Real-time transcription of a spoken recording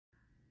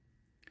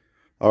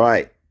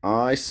Alright,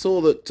 I saw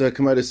that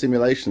Komodo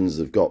Simulations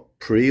have got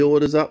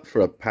pre-orders up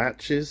for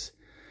patches.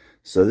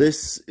 So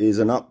this is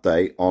an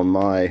update on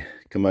my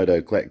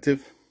Komodo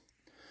collective.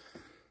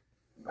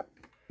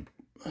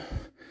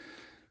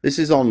 This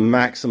is on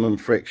maximum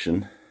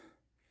friction,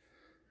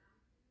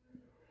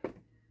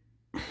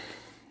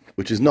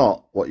 which is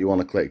not what you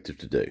want a collective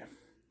to do.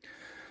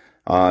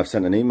 I've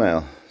sent an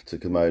email to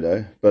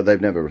Komodo, but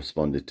they've never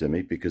responded to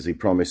me because he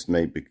promised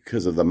me,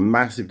 because of the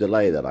massive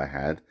delay that I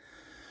had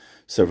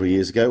several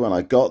years ago when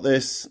I got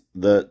this,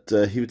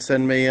 that he would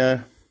send me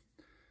a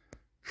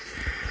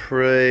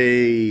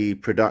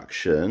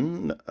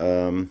pre-production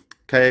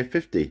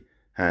KA50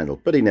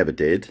 handle, but he never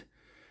did.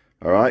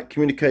 All right,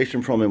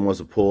 communication from him was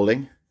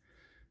appalling.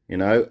 You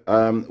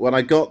know, when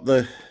I got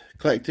the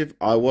collective,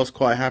 I was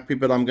quite happy,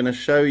 but I'm going to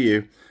show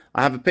you.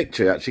 I have a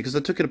picture actually, because I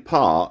took it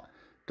apart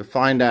to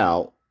find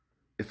out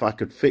if I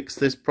could fix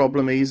this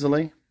problem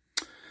easily.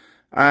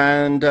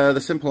 And the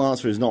simple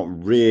answer is not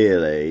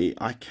really.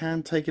 I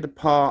can take it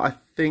apart, I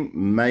think,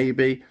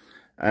 maybe,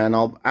 and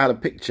I'll add a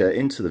picture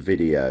into the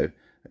video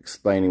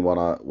explaining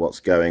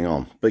what's going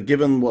on. But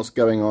given what's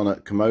going on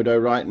at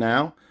Komodo right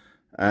now,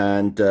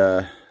 and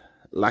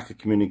lack of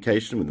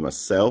communication with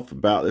myself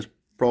about this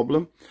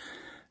problem,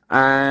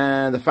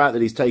 and the fact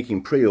that he's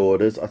taking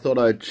pre-orders, I thought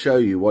I'd show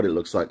you what it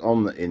looks like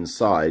on the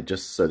inside,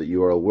 just so that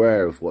you are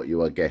aware of what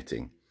you are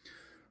getting.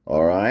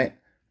 All right.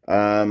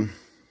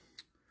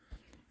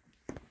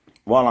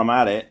 While I'm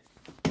at it,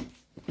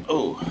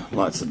 oh,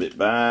 light's a bit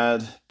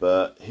bad,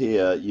 but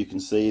here you can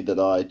see that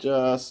I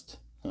just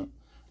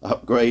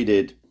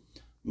upgraded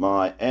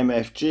my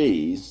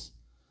MFGs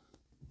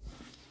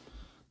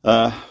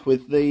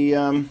with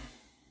the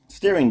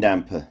steering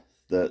damper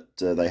that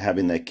they have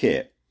in their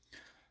kit.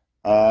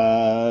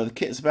 The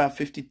kit's about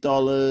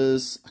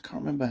 $50. I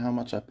can't remember how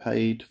much I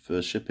paid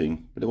for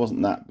shipping, but it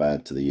wasn't that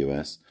bad to the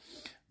US.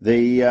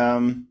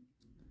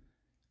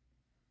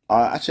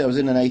 Actually, I was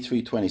in an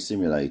A320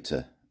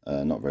 simulator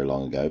not very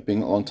long ago.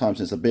 Been a long time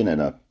since I've been in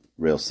a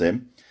real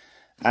sim.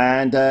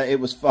 And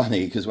it was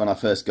funny because when I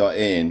first got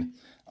in,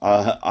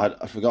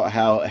 I forgot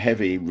how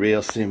heavy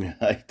real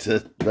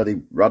simulator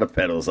bloody rudder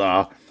pedals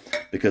are,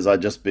 because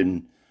I'd just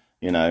been,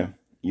 you know,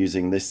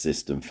 using this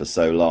system for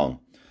so long.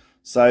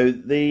 So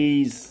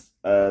this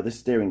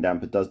steering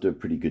damper does do a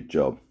pretty good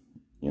job,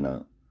 you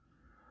know.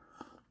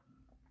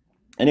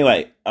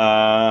 Anyway,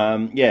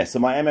 yeah, so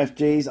my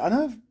MFGs, I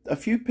know a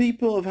few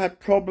people have had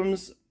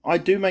problems. I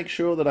do make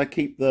sure that I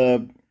keep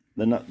the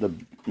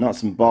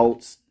nuts and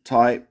bolts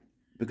tight,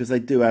 because they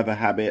do have a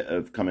habit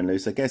of coming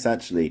loose. I guess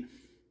actually,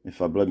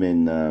 if I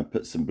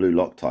put some blue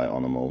Loctite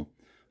on them all,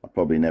 I'll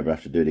probably never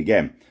have to do it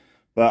again.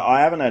 But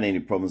I haven't had any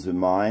problems with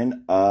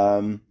mine.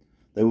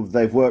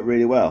 They've worked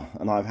really well,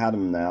 and I've had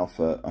them now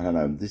for, I don't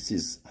know,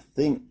 I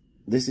think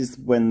this is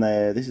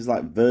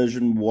like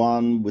version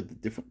 1 with a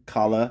different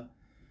color.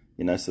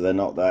 You know, so they're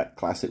not that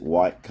classic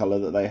white color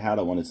that they had.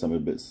 I wanted something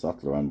a bit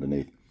subtler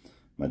underneath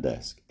my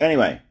desk.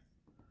 Anyway,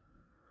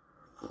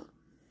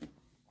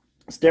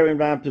 steering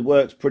ramp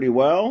works pretty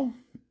well.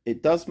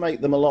 It does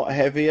make them a lot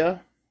heavier,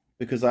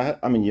 because I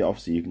mean,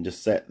 obviously you can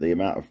just set the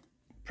amount of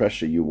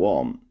pressure you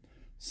want.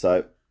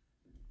 So,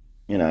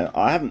 you know,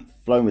 I haven't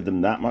flown with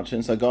them that much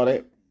since I got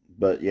it,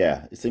 but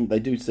yeah,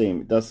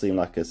 it does seem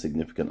like a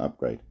significant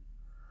upgrade.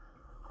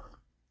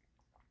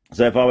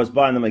 So if I was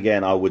buying them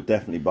again, I would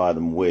definitely buy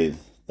them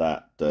with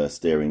that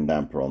steering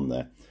damper on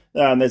there.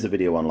 And there's a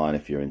video online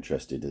if you're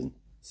interested in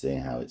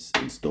seeing how it's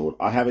installed.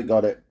 I haven't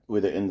got it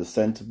with it in the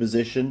center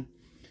position,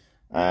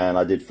 and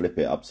I did flip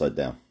it upside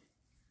down.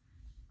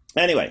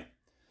 Anyway,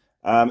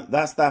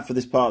 that's that for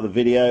this part of the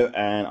video,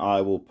 and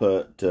I will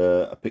put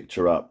a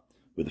picture up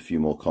with a few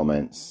more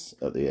comments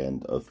at the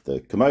end of the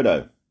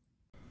Komodo.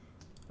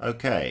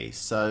 Okay,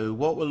 so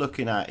what we're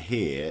looking at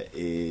here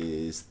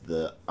is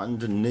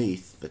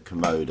underneath the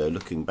Komodo,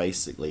 looking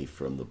basically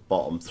from the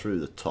bottom through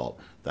the top,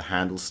 the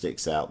handle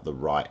sticks out the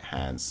right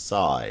hand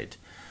side.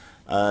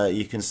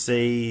 You can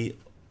see,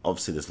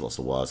 obviously there's lots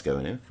of wires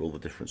going in for all the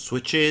different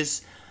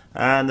switches,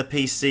 and the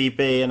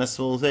PCB and a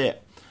small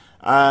zip.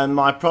 And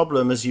my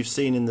problem, as you've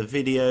seen in the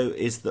video,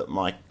 is that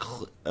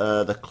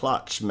the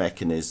clutch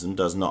mechanism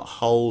does not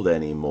hold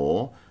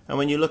anymore. And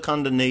when you look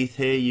underneath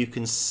here, you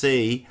can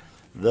see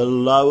the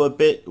lower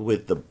bit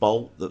with the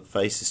bolt that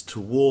faces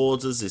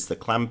towards us is the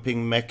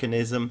clamping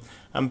mechanism.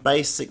 And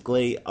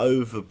basically,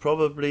 over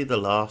probably the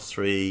last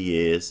 3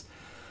 years,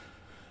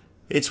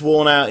 it's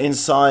worn out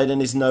inside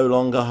and is no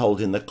longer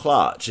holding the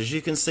clutch. As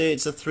you can see,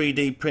 it's a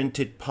 3D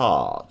printed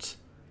part.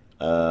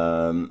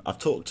 I've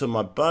talked to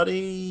my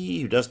buddy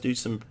who does do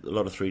a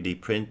lot of 3D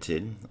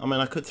printing. I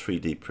mean, I could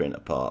 3D print a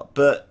part,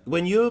 but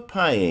when you're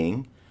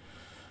paying,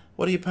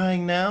 what are you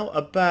paying now?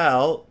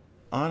 About,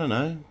 I don't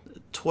know,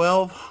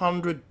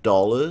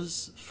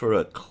 $1,200 for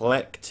a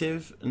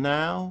collective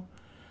now.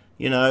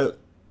 You know,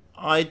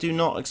 I do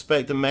not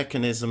expect a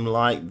mechanism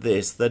like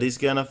this that is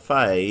going to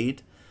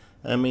fade.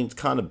 I mean, it's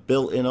kind of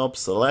built-in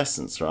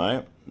obsolescence,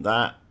 right?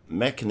 That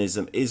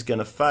mechanism is going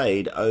to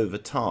fade over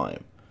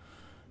time.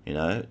 You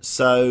know,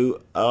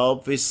 so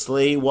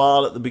obviously,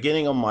 while at the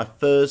beginning on my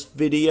first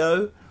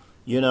video,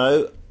 you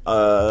know,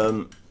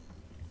 I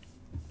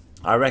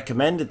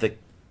recommended the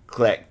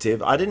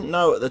collective. I didn't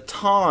know at the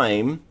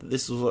time that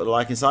this was what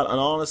like inside, and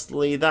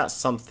honestly, that's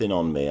something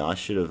on me. I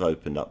should have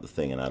opened up the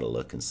thing and had a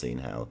look and seen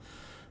how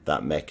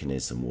that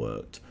mechanism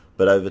worked.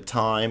 But over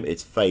time,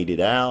 it's faded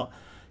out.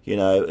 You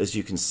know, as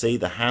you can see,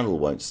 the handle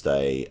won't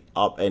stay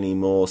up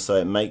anymore, so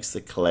it makes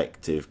the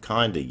collective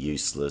kind of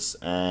useless.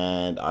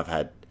 And I've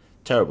had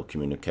terrible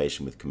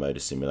communication with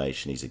Komodo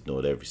Simulation. He's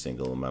ignored every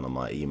single one of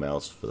my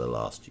emails for the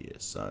last year.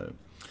 So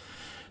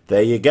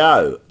there you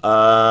go.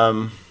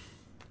 I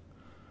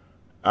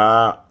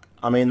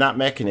mean, that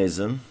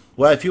mechanism,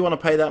 well, if you want to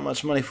pay that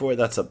much money for it,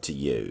 that's up to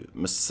you.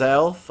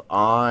 Myself,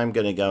 I'm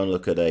going to go and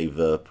look at a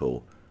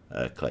Whirlpool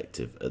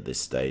collective at this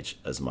stage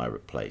as my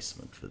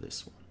replacement for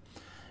this one.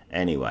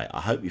 Anyway,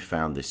 I hope you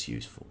found this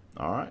useful.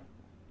 All right.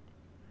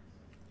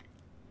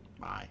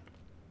 Bye.